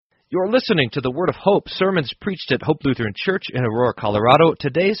You're listening to the Word of Hope, sermons preached at Hope Lutheran Church in Aurora, Colorado.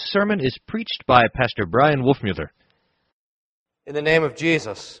 Today's sermon is preached by Pastor Bryan Wolfmueller. In the name of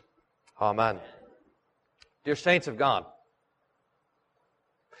Jesus, amen. Dear saints of God,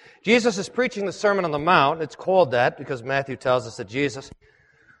 Jesus is preaching the Sermon on the Mount. It's called that because Matthew tells us that Jesus,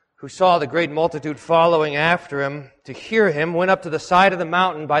 who saw the great multitude following after him to hear him, went up to the side of the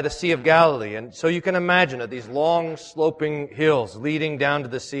mountain by the Sea of Galilee. And so you can imagine it, these long sloping hills leading down to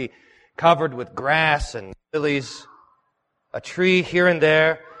the sea, covered with grass and lilies, a tree here and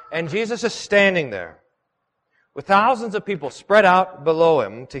there. And Jesus is standing there with thousands of people spread out below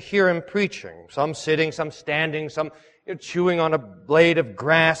him to hear him preaching. Some sitting, some standing, some chewing on a blade of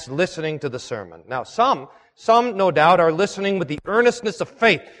grass, listening to the sermon. Now some no doubt are listening with the earnestness of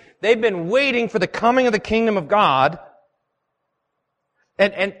faith. They've been waiting for the coming of the kingdom of God,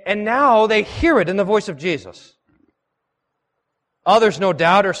 and now they hear it in the voice of Jesus. Others, no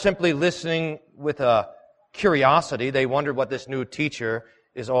doubt, are simply listening with a curiosity. They wonder what this new teacher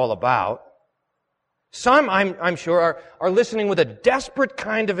is all about. Some, I'm sure, are listening with a desperate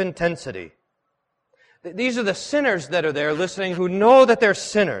kind of intensity. These are the sinners that are there listening who know that they're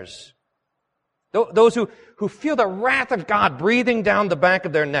sinners. Those who feel the wrath of God breathing down the back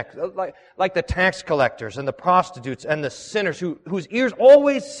of their neck, like the tax collectors and the prostitutes and the sinners whose ears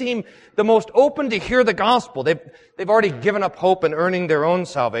always seem the most open to hear the gospel. They've already given up hope in earning their own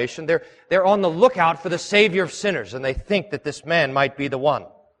salvation. They're on the lookout for the Savior of sinners, and they think that this man might be the one.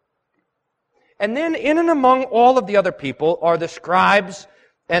 And then in and among all of the other people are the scribes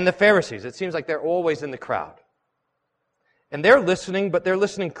and the Pharisees. It seems like they're always in the crowd. And they're listening, but they're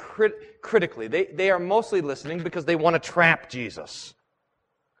listening critically. They are mostly listening because they want to trap Jesus.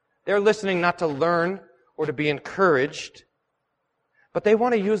 They're listening not to learn or to be encouraged, but they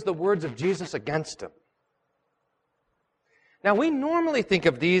want to use the words of Jesus against him. Now, we normally think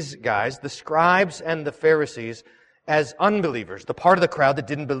of these guys, the scribes and the Pharisees, as unbelievers, the part of the crowd that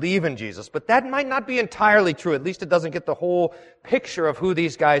didn't believe in Jesus. But that might not be entirely true. At least it doesn't get the whole picture of who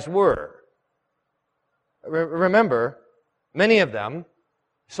these guys were. Remember, many of them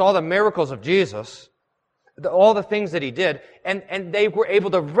saw the miracles of Jesus, all the things that he did, and they were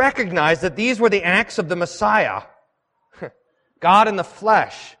able to recognize that these were the acts of the Messiah, God in the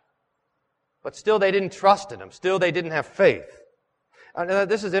flesh. But still they didn't trust in him. Still they didn't have faith.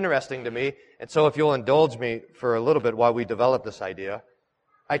 This is interesting to me, and so if you'll indulge me for a little bit while we develop this idea.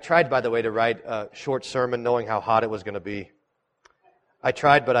 I tried, by the way, to write a short sermon knowing how hot it was going to be. I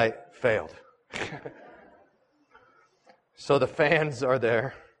tried, but I failed. So the fans are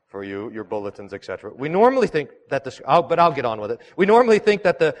there for you, your bulletins, etc. We normally think that but I'll get on with it. We normally think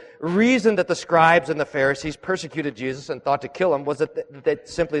that the reason that the scribes and the Pharisees persecuted Jesus and thought to kill him was that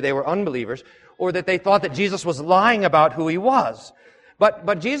simply they were unbelievers, or that they thought that Jesus was lying about who he was.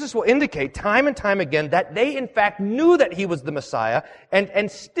 But Jesus will indicate time and time again that they in fact knew that he was the Messiah and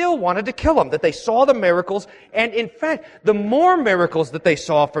still wanted to kill him, that they saw the miracles, and in fact, the more miracles that they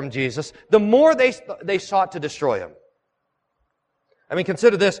saw from Jesus, the more they sought to destroy him. I mean,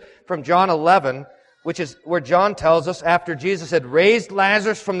 consider this from John 11, which is where John tells us after Jesus had raised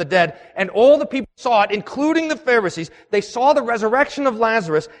Lazarus from the dead, and all the people saw it, including the Pharisees, they saw the resurrection of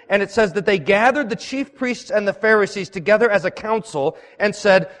Lazarus, and it says that they gathered the chief priests and the Pharisees together as a council and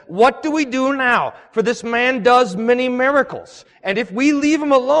said, "What do we do now? For this man does many miracles. And if we leave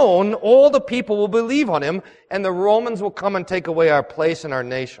him alone, all the people will believe on him, and the Romans will come and take away our place in our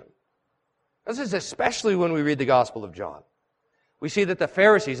nation." This is especially when we read the Gospel of John. We see that the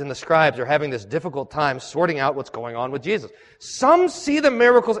Pharisees and the scribes are having this difficult time sorting out what's going on with Jesus. Some see the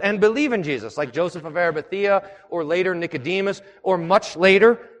miracles and believe in Jesus, like Joseph of Arimathea, or later Nicodemus, or much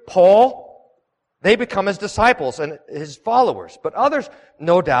later, Paul. They become his disciples and his followers. But others,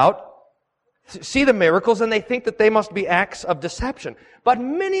 no doubt, see the miracles and they think that they must be acts of deception. But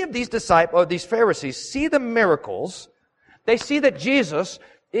many of these Pharisees see the miracles. They see that Jesus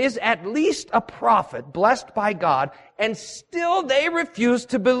is at least a prophet blessed by God, and still they refuse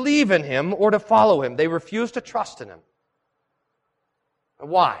to believe in him or to follow him. They refuse to trust in him.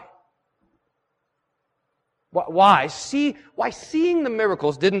 Why? Why? Why seeing the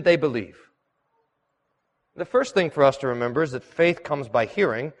miracles didn't they believe? The first thing for us to remember is that faith comes by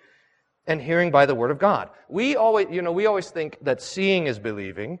hearing, and hearing by the Word of God. We always think that seeing is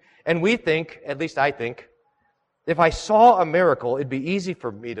believing, and we think, at least I think, if I saw a miracle, it'd be easy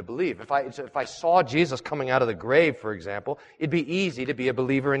for me to believe. If I saw Jesus coming out of the grave, for example, it'd be easy to be a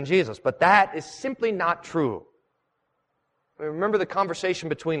believer in Jesus. But that is simply not true. Remember the conversation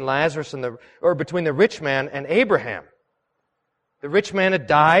between between the rich man and Abraham. The rich man had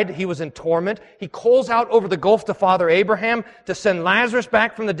died. He was in torment. He calls out over the gulf to Father Abraham to send Lazarus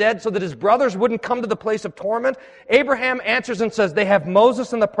back from the dead so that his brothers wouldn't come to the place of torment. Abraham answers and says, they have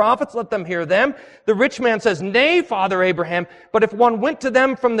Moses and the prophets, let them hear them. The rich man says, nay, Father Abraham, but if one went to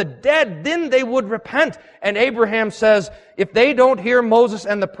them from the dead, then they would repent. And Abraham says, if they don't hear Moses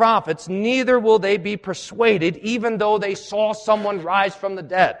and the prophets, neither will they be persuaded, even though they saw someone rise from the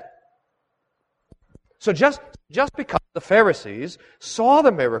dead. So just because the Pharisees saw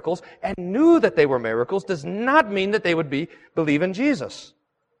the miracles and knew that they were miracles does not mean that they would believe in Jesus.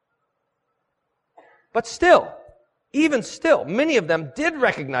 But still, even still, many of them did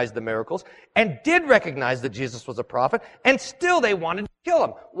recognize the miracles and did recognize that Jesus was a prophet, and still they wanted to kill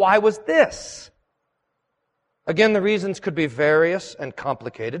him. Why was this? Again, the reasons could be various and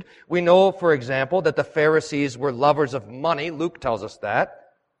complicated. We know, for example, that the Pharisees were lovers of money. Luke tells us that.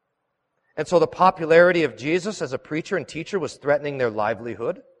 And so the popularity of Jesus as a preacher and teacher was threatening their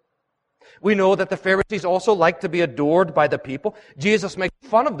livelihood. We know that the Pharisees also liked to be adored by the people. Jesus makes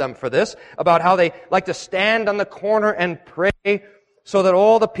fun of them for this, about how they like to stand on the corner and pray so that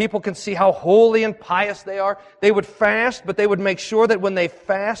all the people can see how holy and pious they are. They would fast, but they would make sure that when they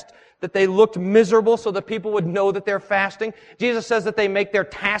fast, that they looked miserable so that people would know that they're fasting. Jesus says that they make their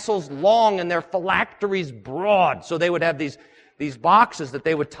tassels long and their phylacteries broad, so they would have these boxes that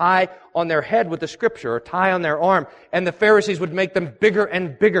they would tie on their head with the Scripture or tie on their arm. And the Pharisees would make them bigger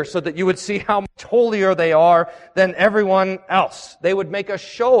and bigger so that you would see how much holier they are than everyone else. They would make a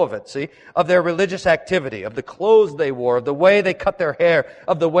show of it, see, of their religious activity, of the clothes they wore, of the way they cut their hair,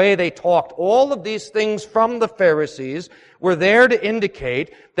 of the way they talked. All of these things from the Pharisees were there to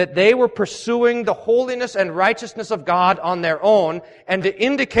indicate that they were pursuing the holiness and righteousness of God on their own, and to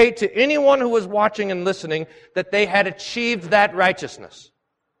indicate to anyone who was watching and listening that they had achieved that righteousness.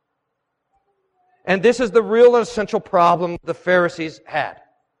 And this is the real and essential problem the Pharisees had.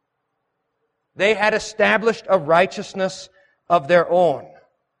 They had established a righteousness of their own.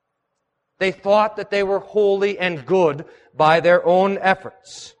 They thought that they were holy and good by their own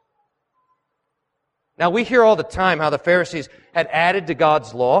efforts. Now, we hear all the time how the Pharisees had added to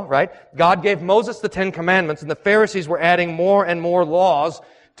God's law, right? God gave Moses the 10 Commandments, and the Pharisees were adding more and more laws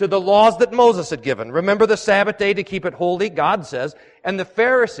to the laws that Moses had given. Remember the Sabbath day to keep it holy, God says. And the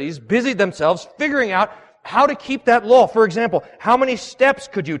Pharisees busied themselves figuring out how to keep that law. For example, how many steps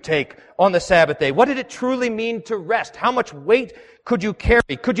could you take on the Sabbath day? What did it truly mean to rest? How much weight could you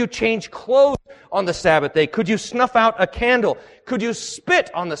carry? Could you change clothes on the Sabbath day? Could you snuff out a candle? Could you spit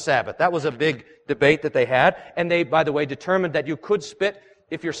on the Sabbath? That was a big debate that they had. And they, by the way, determined that you could spit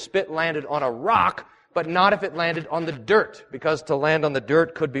if your spit landed on a rock, but not if it landed on the dirt, because to land on the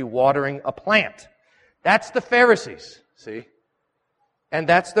dirt could be watering a plant. That's the Pharisees, see? And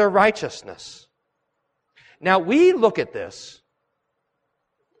that's their righteousness. Now, we look at this,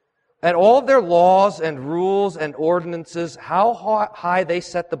 at all of their laws and rules and ordinances, how high they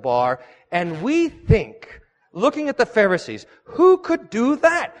set the bar, and we think, looking at the Pharisees, who could do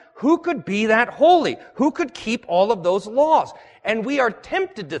that? Who could be that holy? Who could keep all of those laws? And we are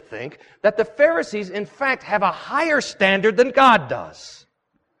tempted to think that the Pharisees, in fact, have a higher standard than God does.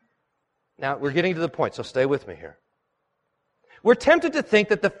 Now, we're getting to the point, so stay with me here. We're tempted to think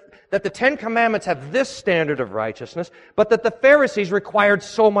that the 10 Commandments have this standard of righteousness, but that the Pharisees required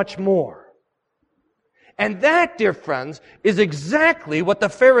so much more. And that, dear friends, is exactly what the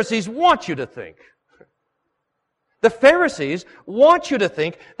Pharisees want you to think. The Pharisees want you to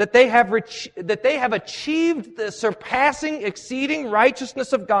think that they have achieved the surpassing, exceeding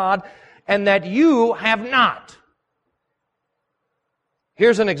righteousness of God, and that you have not.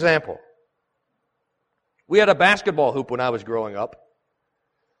 Here's an example. We had a basketball hoop when I was growing up,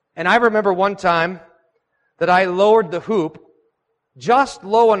 and I remember one time that I lowered the hoop just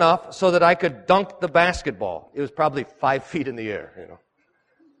low enough so that I could dunk the basketball. It was probably 5 feet in the air, you know.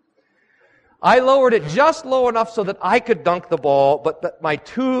 I lowered it just low enough so that I could dunk the ball, but my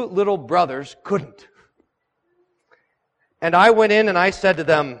 2 little brothers couldn't. And I went in and I said to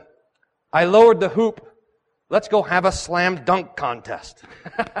them, I lowered the hoop. Let's go have a slam dunk contest.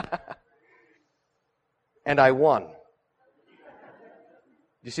 And I won.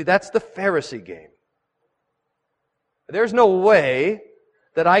 You see, that's the Pharisee game. There's no way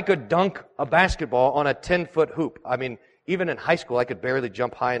that I could dunk a basketball on a 10-foot hoop. I mean, even in high school, I could barely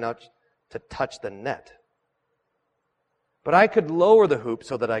jump high enough to touch the net. But I could lower the hoop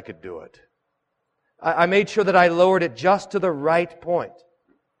so that I could do it. I made sure that I lowered it just to the right point,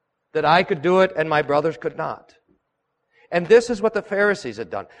 that I could do it and my brothers could not. And this is what the Pharisees had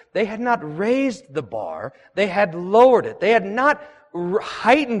done. They had not raised the bar, they had lowered it. They had not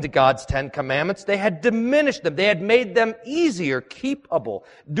heightened God's 10 Commandments. They had diminished them. They had made them easier, keepable,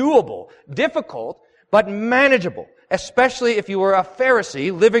 doable, difficult, but manageable, especially if you were a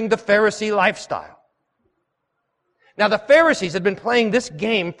Pharisee living the Pharisee lifestyle. Now, the Pharisees had been playing this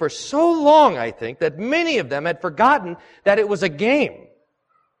game for so long, I think, that many of them had forgotten that it was a game.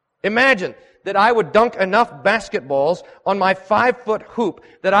 Imagine that I would dunk enough basketballs on my 5-foot hoop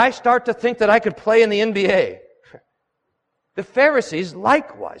that I start to think that I could play in the NBA. The Pharisees,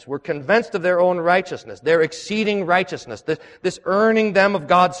 likewise, were convinced of their own righteousness, their exceeding righteousness, this earning them of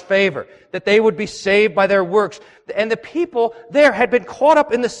God's favor, that they would be saved by their works. And the people there had been caught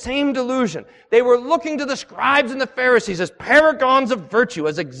up in the same delusion. They were looking to the scribes and the Pharisees as paragons of virtue,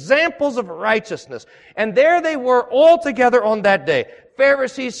 as examples of righteousness. And there they were all together on that day.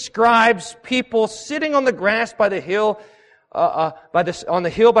 Pharisees, scribes, people sitting on the grass by the hill, on the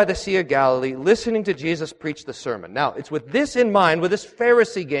hill by the Sea of Galilee, listening to Jesus preach the sermon. Now, it's with this in mind, with this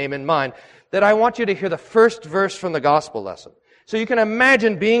Pharisee game in mind, that I want you to hear the first verse from the gospel lesson. So you can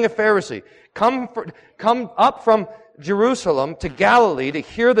imagine being a Pharisee, come up from Jerusalem to Galilee to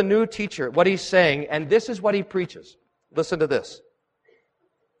hear the new teacher, what he's saying, and this is what he preaches. Listen to this.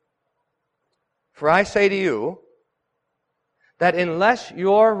 For I say to you, that unless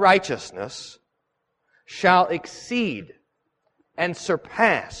your righteousness shall exceed and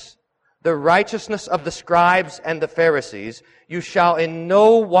surpass the righteousness of the scribes and the Pharisees, you shall in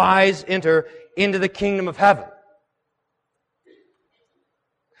no wise enter into the kingdom of heaven.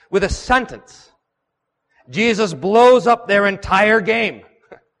 With a sentence, Jesus blows up their entire game.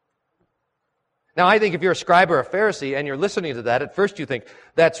 Now, I think if you're a scribe or a Pharisee and you're listening to that, at first you think,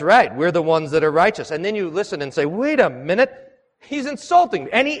 that's right, we're the ones that are righteous. And then you listen and say, wait a minute, he's insulting me.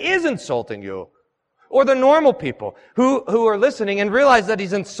 And he is insulting you. Or the normal people who are listening and realize that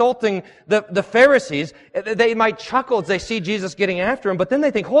he's insulting the Pharisees. They might chuckle as they see Jesus getting after him, but then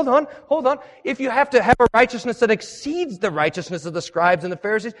they think, hold on. If you have to have a righteousness that exceeds the righteousness of the scribes and the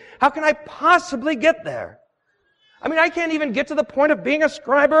Pharisees, how can I possibly get there? I mean, I can't even get to the point of being a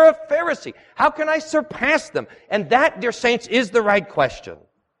scribe or a Pharisee. How can I surpass them? And that, dear saints, is the right question.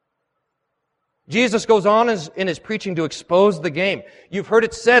 Jesus goes on in his preaching to expose the game. You've heard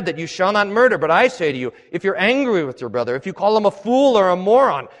it said that you shall not murder, but I say to you, if you're angry with your brother, if you call him a fool or a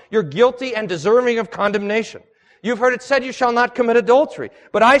moron, you're guilty and deserving of condemnation. You've heard it said you shall not commit adultery,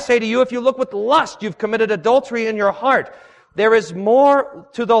 but I say to you, if you look with lust, you've committed adultery in your heart. There is more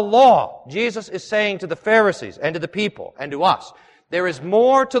to the law. Jesus is saying to the Pharisees and to the people and to us, there is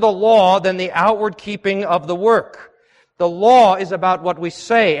more to the law than the outward keeping of the work. The law is about what we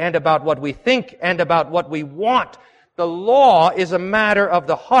say and about what we think and about what we want. The law is a matter of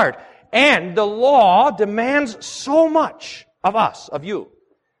the heart. And the law demands so much of us, of you,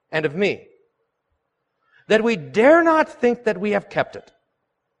 and of me, that we dare not think that we have kept it.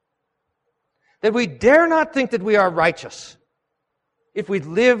 That we dare not think that we are righteous if we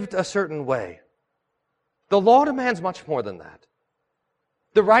lived a certain way. The law demands much more than that.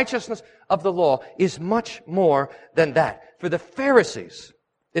 The righteousness of the law is much more than that. For the Pharisees,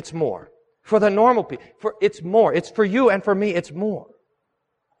 it's more. For the normal people, it's more. It's for you and for me, it's more.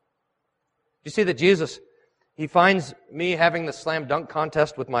 You see that Jesus, he finds me having the slam dunk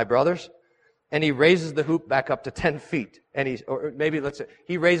contest with my brothers, and he raises the hoop back up to 10 feet. And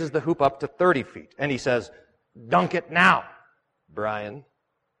he raises the hoop up to 30 feet. And he says, dunk it now, Bryan,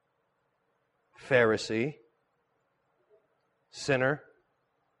 Pharisee, sinner.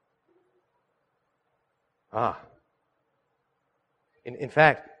 In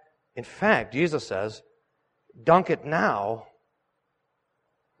fact, Jesus says, dunk it now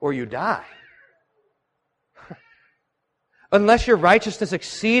or you die. Unless your righteousness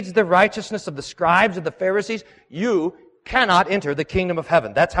exceeds the righteousness of the scribes and the Pharisees, you cannot enter the kingdom of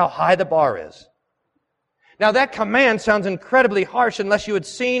heaven. That's how high the bar is. Now that command sounds incredibly harsh unless you had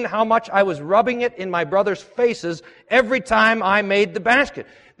seen how much I was rubbing it in my brothers' faces every time I made the basket.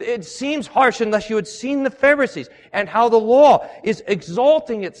 It seems harsh unless you had seen the Pharisees and how the law is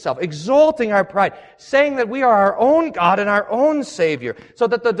exalting itself, exalting our pride, saying that we are our own God and our own Savior, so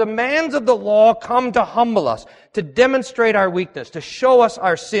that the demands of the law come to humble us, to demonstrate our weakness, to show us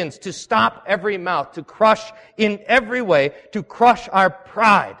our sins, to stop every mouth, to crush in every way, to crush our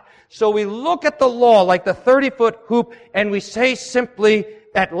pride. So we look at the law like the 30-foot hoop and we say simply,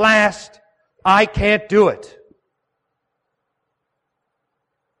 at last, I can't do it.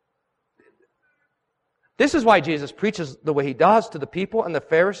 This is why Jesus preaches the way he does to the people and the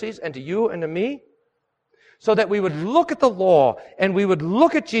Pharisees and to you and to me. So that we would look at the law and we would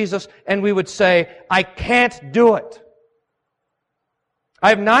look at Jesus and we would say, I can't do it. I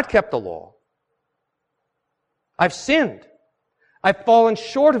have not kept the law. I've sinned. I've fallen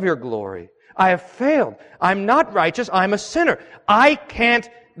short of your glory. I have failed. I'm not righteous. I'm a sinner. I can't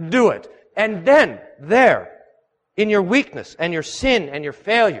do it. And then, there, in your weakness and your sin and your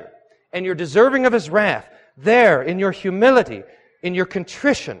failure, and your deserving of His wrath, there, in your humility, in your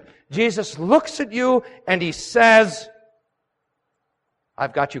contrition, Jesus looks at you and He says,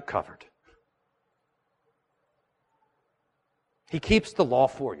 I've got you covered. He keeps the law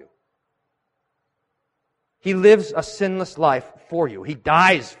for you. He lives a sinless life for you. He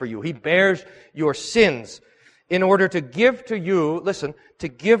dies for you. He bears your sins in order to give to you, listen, to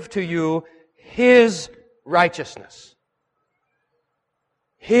give to you His righteousness.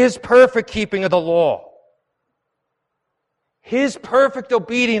 His perfect keeping of the law. His perfect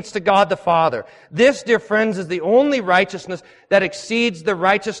obedience to God the Father. This, dear friends, is the only righteousness that exceeds the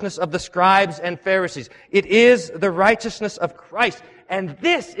righteousness of the scribes and Pharisees. It is the righteousness of Christ. And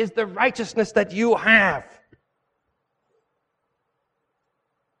this is the righteousness that you have.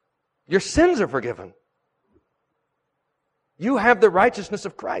 Your sins are forgiven. You have the righteousness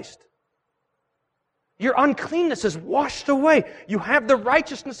of Christ. Your uncleanness is washed away. You have the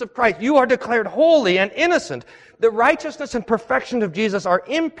righteousness of Christ. You are declared holy and innocent. The righteousness and perfection of Jesus are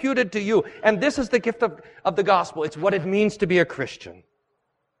imputed to you. And this is the gift of the gospel. It's what it means to be a Christian.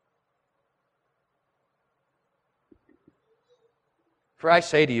 For I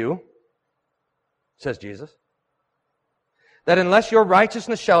say to you, says Jesus, that unless your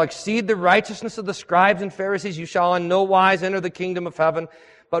righteousness shall exceed the righteousness of the scribes and Pharisees, you shall in no wise enter the kingdom of heaven.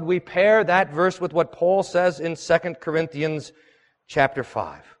 But we pair that verse with what Paul says in 2 Corinthians chapter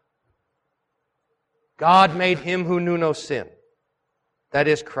 5. God made Him who knew no sin, that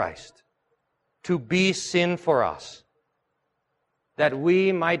is Christ, to be sin for us, that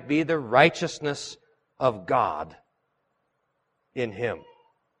we might be the righteousness of God in Him.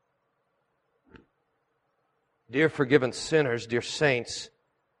 Dear forgiven sinners, dear saints,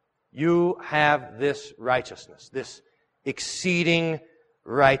 you have this righteousness, this exceeding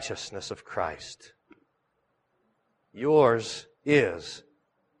righteousness of Christ. Yours is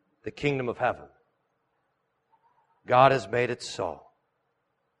the kingdom of heaven. God has made it so.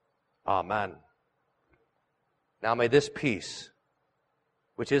 Amen. Now may this peace,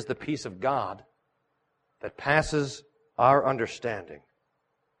 which is the peace of God, that passes our understanding,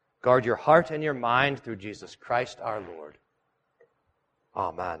 guard your heart and your mind through Jesus Christ our Lord.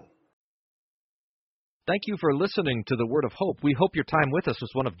 Amen. Thank you for listening to the Word of Hope. We hope your time with us was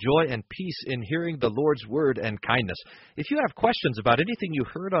one of joy and peace in hearing the Lord's Word and kindness. If you have questions about anything you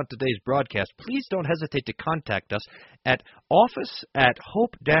heard on today's broadcast, please don't hesitate to contact us at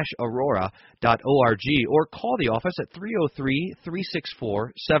office@hope-aurora.org or call the office at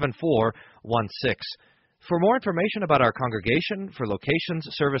 303-364-7416. For more information about our congregation, for locations,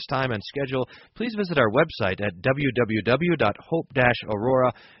 service time, and schedule, please visit our website at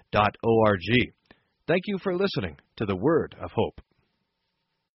www.hope-aurora.org. Thank you for listening to the Word of Hope.